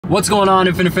What's going on,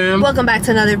 Infinite Fam? Welcome back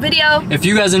to another video. If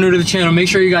you guys are new to the channel, make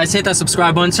sure you guys hit that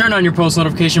subscribe button, turn on your post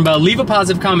notification bell, leave a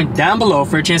positive comment down below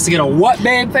for a chance to get a what,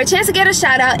 babe? For a chance to get a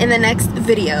shout out in the next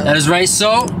video. That is right.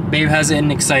 So, babe has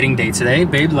an exciting day today.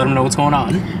 Babe, let them know what's going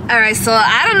on. Alright, so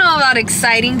I don't know about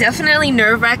exciting, definitely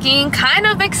nerve-wracking, kind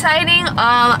of exciting.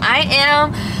 I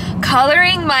am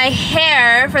coloring my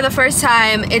hair for the first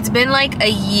time. It's been like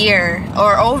a year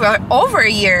or over a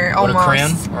year almost. What, a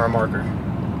crayon or a marker?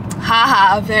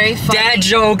 Haha, very funny. Dad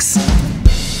jokes.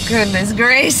 Goodness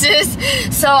gracious.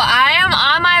 So I am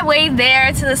on my way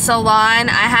there to the salon.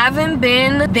 I haven't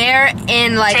been there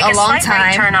in like a long time. Take a slight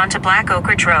right turn onto Black Oak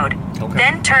Ridge Road. Okay.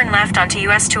 Then turn left onto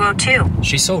US 202.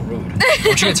 She's so rude.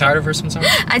 Don't you get tired of her sometimes?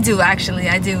 I do, actually,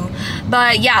 I do.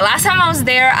 But yeah, last time I was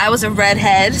there, I was a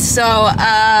redhead. So,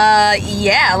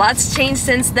 yeah, lots changed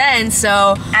since then.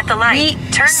 So, at the light,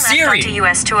 turn left onto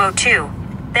US 202.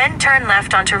 Then turn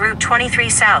left onto Route 23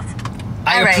 South.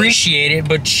 I appreciate it,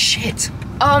 but shit.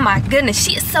 Oh my goodness,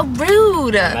 she is so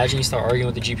rude. Imagine you start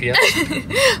arguing with the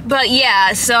GPS. But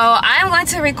yeah, so I'm going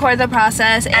to record the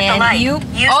process at the light, you. Use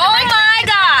the oh my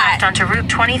god! Left onto Route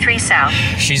 23 South.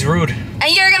 She's rude.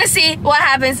 And you're gonna see what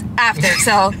happens after,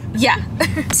 so yeah.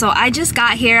 So I just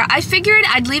got here. I figured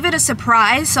I'd leave it a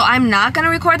surprise, so I'm not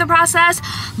gonna record the process,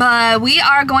 but we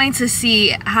are going to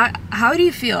see. How do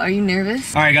you feel? Are you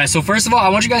nervous? All right, guys, so first of all, I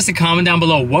want you guys to comment down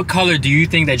below what color do you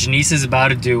think that Janice is about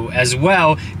to do. As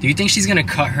well, do you think she's gonna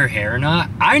cut her hair or not?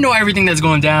 I know everything that's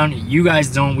going down. You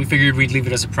guys don't. We figured we'd leave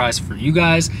it a surprise for you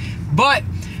guys. But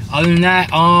other than that,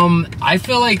 I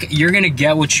feel like you're gonna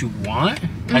get what you want.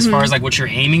 As far as like what you're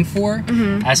aiming for.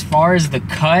 As far as the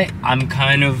cut, I'm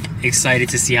kind of excited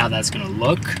to see how that's gonna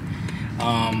look.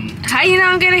 How you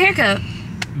not get a haircut?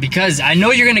 Because I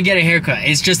know you're gonna get a haircut.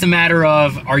 It's just a matter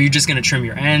of, are you just gonna trim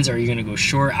your ends? Are you gonna go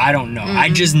short? I don't know. I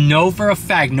just know for a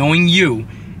fact, knowing you,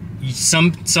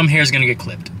 some hair's gonna get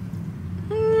clipped.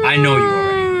 I know you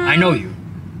already. I know you.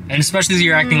 And especially as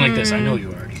you're acting like this, I know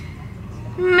you already.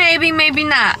 Maybe, maybe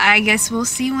not. I guess we'll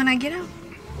see when I get out.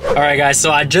 Alright guys,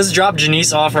 so I just dropped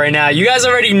Janice off right now. You guys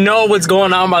already know what's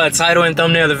going on by the title and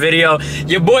thumbnail of the video.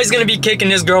 Your boy's gonna be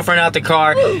kicking his girlfriend out the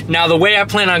car. Now the way I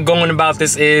plan on going about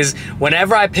this is,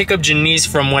 whenever I pick up Janice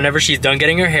from whenever she's done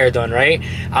getting her hair done, right?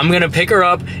 I'm gonna pick her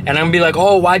up and I'm gonna be like,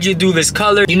 oh, why'd you do this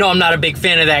color? You know I'm not a big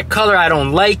fan of that color, I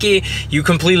don't like it. You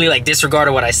completely like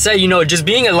disregarded what I said, you know, just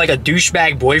being like a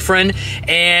douchebag boyfriend.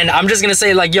 And I'm just gonna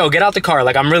say like, yo, get out the car.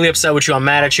 Like, I'm really upset with you, I'm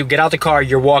mad at you, get out the car,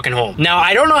 you're walking home. Now,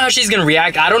 I don't know how she's gonna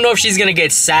react. I don't know if she's gonna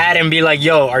get sad and be like,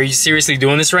 yo, are you seriously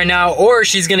doing this right now? Or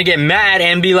she's gonna get mad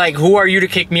and be like, who are you to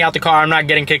kick me out the car? I'm not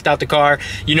getting kicked out the car.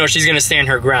 You know, she's gonna stand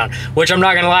her ground. Which I'm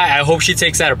not gonna lie, I hope she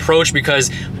takes that approach, because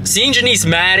seeing Janice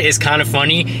mad is kind of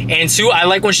funny. And two, I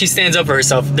like when she stands up for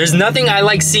herself. There's nothing I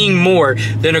like seeing more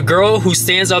than a girl who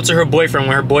stands up to her boyfriend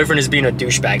when her boyfriend is being a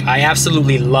douchebag. I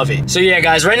absolutely love it. So yeah,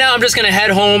 guys, right now I'm just gonna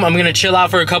head home. I'm gonna chill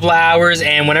out for a couple of hours,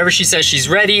 and whenever she says she's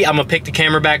ready, I'm gonna pick the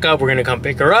camera back up. We're gonna come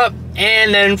pick her up,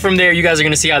 and then from there, you guys are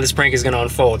gonna see how this prank is gonna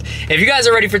unfold. If you guys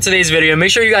are ready for today's video,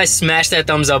 make sure you guys smash that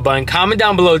thumbs up button. Comment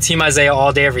down below Team Isaiah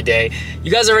all day, every day.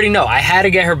 You guys already know, I had to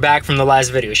get her back from the last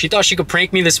video. She thought she could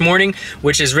prank me this morning,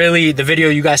 which is really the video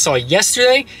you guys saw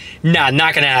yesterday. Nah,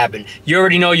 not gonna happen. You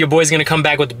already know your boy's gonna come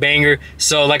back with the banger.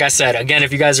 So like I said, again,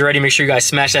 if you guys are ready, make sure you guys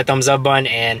smash that thumbs up button,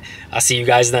 and I'll see you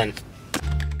guys then.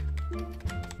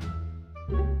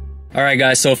 Alright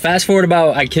guys, so fast forward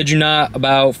about, I kid you not,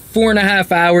 about 4.5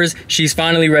 hours, she's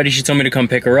finally ready. She told me to come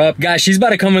pick her up. Guys, she's about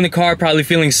to come in the car probably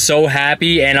feeling so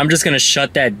happy, and I'm just gonna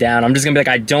shut that down. I'm just gonna be like,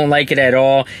 I don't like it at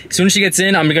all. As soon as she gets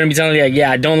in, I'm gonna be telling you like,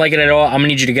 yeah, I don't like it at all. I'm gonna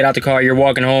need you to get out the car, you're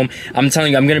walking home. I'm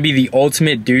telling you, I'm gonna be the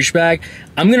ultimate douchebag.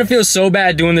 I'm gonna feel so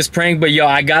bad doing this prank, but yo,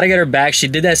 I gotta get her back. She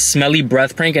did that smelly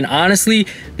breath prank, and honestly,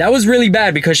 that was really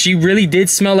bad because she really did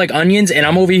smell like onions, and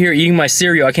I'm over here eating my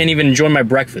cereal. I can't even enjoy my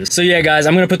breakfast. So yeah, guys,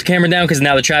 I'm gonna put the camera down because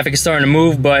now the traffic is starting to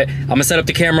move, but I'm gonna set up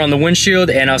the camera on the windshield,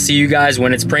 and I'll see you guys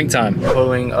when it's prank time.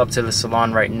 Pulling up to the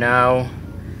salon right now.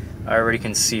 I already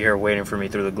can see her waiting for me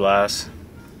through the glass.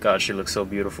 God, she looks so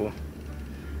beautiful.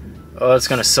 Oh, it's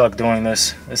gonna suck doing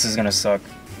this. This is gonna suck.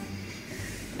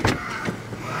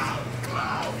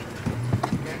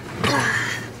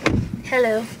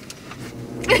 Hello.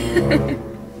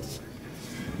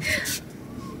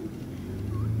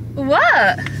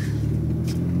 What?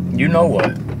 You know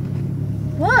what?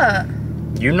 What?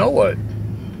 You know what?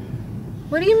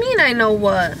 What do you mean I know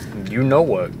what? You know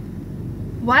what?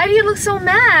 Why do you look so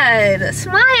mad?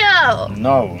 Smile!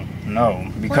 No,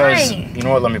 because, why? You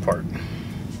know what, let me park.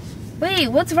 Wait,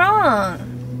 what's wrong?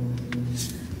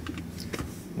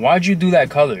 Why'd you do that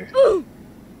color?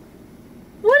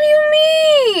 What do you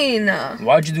mean?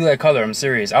 Why'd you do that color? I'm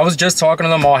serious. I was just talking to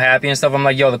them all happy and stuff. I'm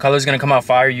like, yo, the color's gonna come out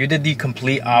fire. You did the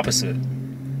complete opposite.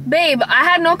 Babe, I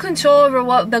had no control over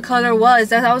what the color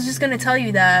was. I was just gonna tell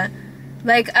you that.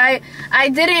 Like, I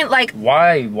didn't, like...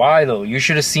 Why though? You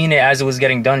should have seen it as it was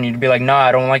getting done. You'd be like, nah,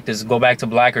 I don't like this. Go back to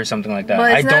black or something like that.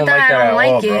 But I don't like that at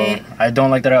all, bro. I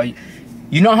don't like that at all.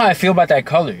 You know how I feel about that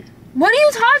color. What are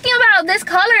you talking about? This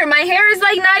color? My hair is,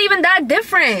 like, not even that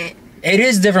different. It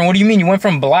is different. What do you mean? You went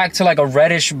from black to, like, a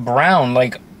reddish brown,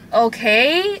 like...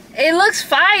 Okay. It looks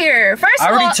fire. First of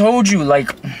all... I already told you,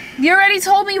 like... You already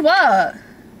told me what?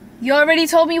 You already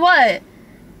told me what?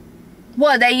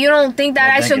 What, that you don't think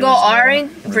that I should go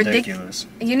orange? Ridiculous.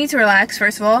 You need to relax,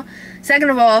 first of all. Second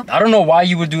of all... I don't know why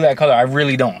you would do that color. I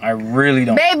really don't. I really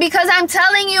don't. Babe, because I'm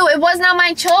telling you, it was not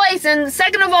my choice. And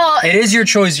second of all... It is your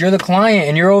choice. You're the client,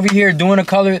 and you're over here doing a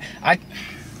color... I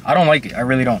don't like it. I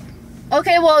really don't.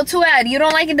 Okay, well, too bad. You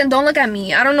don't like it, then don't look at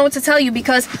me. I don't know what to tell you,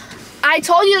 because... I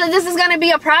told you that this is gonna be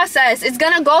a process. It's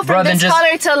gonna go from this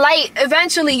color to light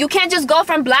eventually. You can't just go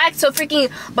from black to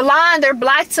freaking blonde or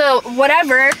black to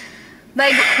whatever.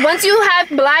 Like, once you have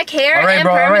black hair and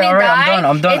permanent dye,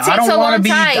 I'm done. It takes a long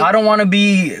time. I don't want to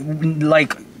be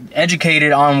like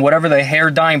educated on whatever the hair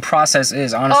dyeing process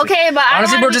is. Honestly, okay, but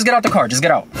honestly, bro, just get out the car. Just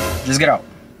get out. Just get out.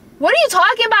 What are you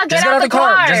talking about? Just get out the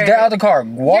car. Just get out the car.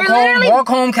 Walk home. Walk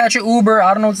home. Catch an Uber.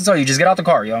 I don't know what to tell you. Just get out the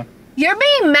car, yo. You're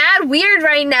being mad weird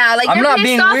right now. Like, you're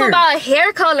pissed off about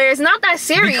hair color. It's not that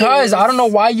serious. Because I don't know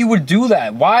why you would do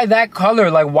that. Why that color?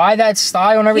 Like, why that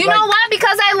style and everything? You know what?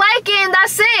 Because I like it and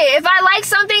that's it. If I like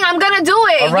something, I'm gonna do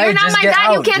it. All right, you're not my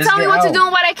dad. You can't tell me what to do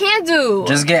and what I can't do.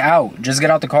 Just get out. Just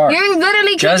get out the car. You're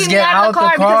literally kicking me out of the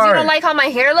car because you don't like how my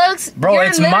hair looks. Bro, you're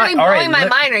it's literally blowing my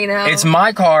mind right now. It's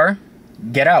my car.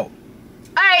 Get out.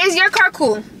 Alright, is your car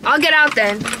cool? I'll get out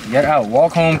then. Get out.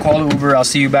 Walk home. Call the Uber. I'll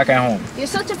see you back at home. You're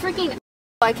such a freaking...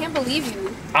 I can't believe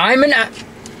you. I'm an...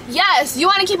 Yes, you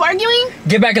want to keep arguing?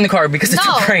 Get back in the car because it's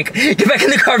a prank. Get back in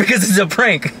the car because it's a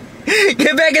prank.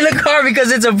 Get back in the car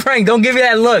because it's a prank. Don't give me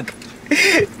that look.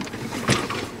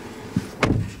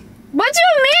 What do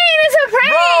you mean it's a prank?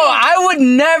 Bro, I would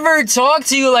never talk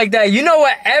to you like that. You know,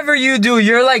 whatever you do,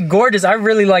 you're like gorgeous. I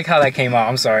really like how that came out.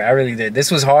 I'm sorry, I really did.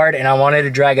 This was hard and I wanted to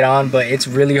drag it on, but it's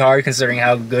really hard considering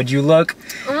how good you look.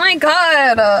 Oh my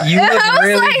god. You look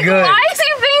really good. Why is he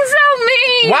being so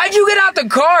mean? Why'd you get out the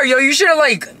car, yo? You should have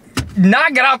like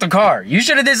not get out the car. You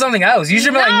should have did something else. You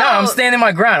should be like, nah, I'm standing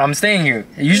my ground. I'm staying here.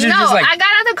 You should just like... I got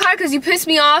out the car because you pissed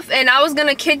me off and I was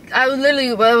gonna kick... I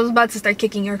was about to start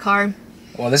kicking your car.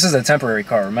 Well, this is a temporary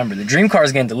car, remember. The dream car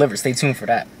is getting delivered. Stay tuned for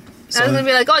that. So, I was gonna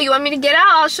be like, oh, you want me to get out?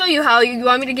 I'll show you how. You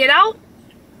want me to get out?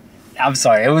 I'm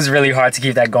sorry. It was really hard to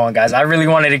keep that going, guys. I really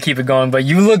wanted to keep it going, but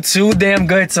you look too damn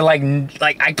good to like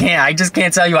I just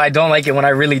can't tell you I don't like it when I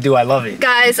really do. I love it.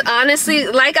 Guys, honestly,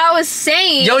 like I was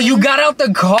saying. Yo, you got out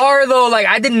the car though. Like,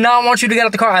 I did not want you to get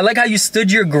out the car. I like how you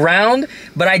stood your ground,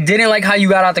 but I didn't like how you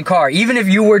got out the car. Even if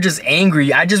you were just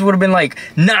angry, I just would have been like,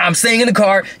 nah, I'm staying in the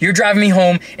car. You're driving me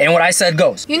home, and what I said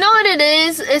goes. You know what it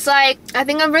is? It's like, I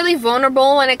think I'm really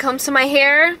vulnerable when it comes to my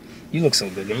hair. You look so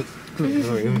good.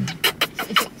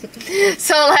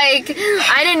 So like,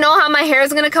 I didn't know how my hair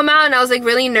was gonna come out and I was like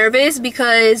really nervous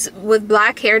because with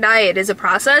black hair dye it is a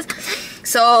process.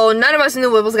 So none of us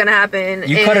knew what was gonna happen.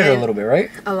 You cut it a little bit,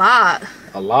 right? A lot.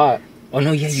 A lot. Oh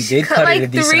no, yeah, you did cut like it a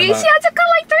decent amount. She had to cut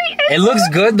like 3 inches. It looks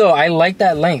good though. I like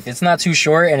that length. It's not too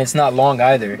short and it's not long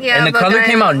either. Yeah, and the color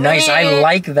came out nice. I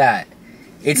like that.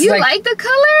 It's you like the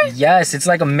color? Yes, it's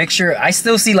like a mixture. I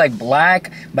still see like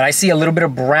black, but I see a little bit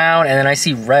of brown and then I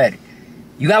see red.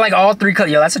 You got like all 3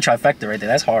 colors. Yo, that's a trifecta right there.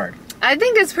 That's hard. I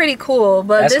think it's pretty cool,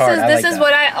 but this is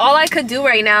what all I could do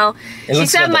right now. She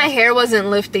said my hair wasn't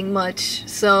lifting much,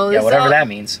 so yeah, whatever that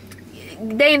means.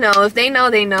 They know. If they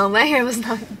know, they know. My hair was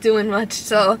not doing much,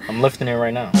 so I'm lifting it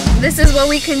right now. This is what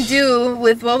we can do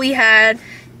with what we had.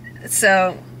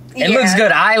 So it looks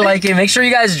good. I like it. Make sure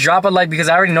you guys drop a like because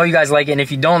I already know you guys like it. And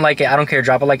if you don't like it, I don't care.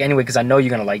 Drop a like anyway because I know you're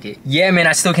gonna like it. Yeah, man.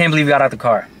 I still can't believe you got out the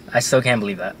car. I still can't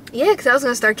believe that. Yeah, because I was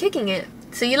gonna start kicking it.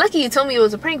 So you're lucky you told me it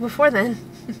was a prank before then.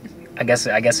 I guess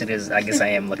it is. I guess I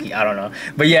am lucky. I don't know.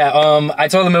 But yeah, I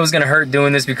told him it was gonna hurt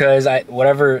doing this because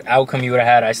whatever outcome you would have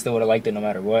had, I still would have liked it no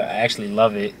matter what. I actually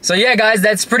love it. So yeah, guys,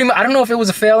 that's pretty much. I don't know if it was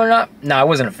a fail or not. No, it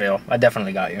wasn't a fail. I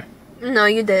definitely got you. No,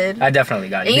 you did. I definitely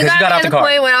got you. And you got out the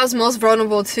point when I was most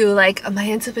vulnerable too, like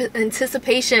my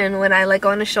anticipation when I like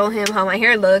want to show him how my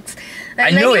hair looks.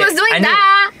 I knew it. He was doing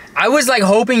that. I was like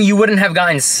hoping you wouldn't have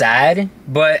gotten sad,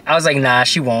 but I was like, nah,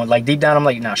 she won't. Like deep down, I'm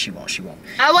like, nah, she won't. She won't.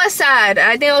 I was sad.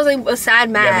 I think I was like sad,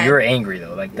 mad. Yeah, but you were angry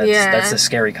though. Like that's a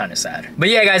scary kind of sad. But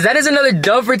yeah, guys, that is another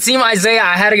dub for Team Isaiah.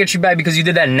 I had to get you back because you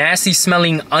did that nasty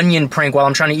smelling onion prank while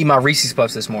I'm trying to eat my Reese's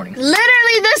Puffs this morning.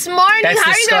 Literally this morning. That's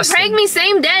How disgusting. are you gonna prank me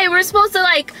same day? We're supposed to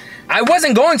like. I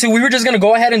wasn't going to. We were just gonna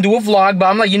go ahead and do a vlog, but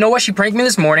I'm like, you know what? She pranked me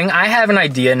this morning. I have an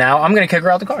idea now. I'm gonna kick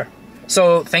her out the car.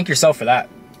 So thank yourself for that.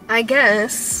 I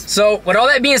guess. So with all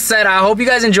that being said, I hope you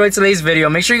guys enjoyed today's video.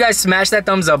 Make sure you guys smash that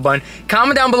thumbs up button.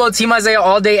 Comment down below Team Isaiah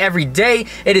all day, every day.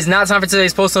 It is now time for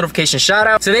today's post notification shout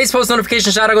out. Today's post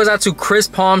notification shout out goes out to Chris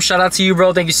Palm. Shout out to you,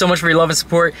 bro. Thank you so much for your love and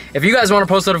support. If you guys want a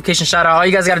post notification shout out, all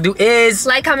you guys gotta do is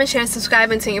like, comment, share, and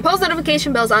subscribe, and turn your post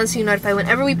notification bells on so you're notified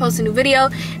whenever we post a new video.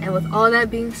 And with all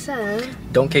that being said,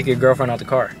 don't kick your girlfriend out the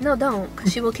car. No, don't,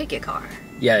 because she will kick your car.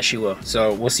 Yeah, she will.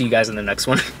 So we'll see you guys in the next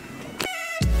one.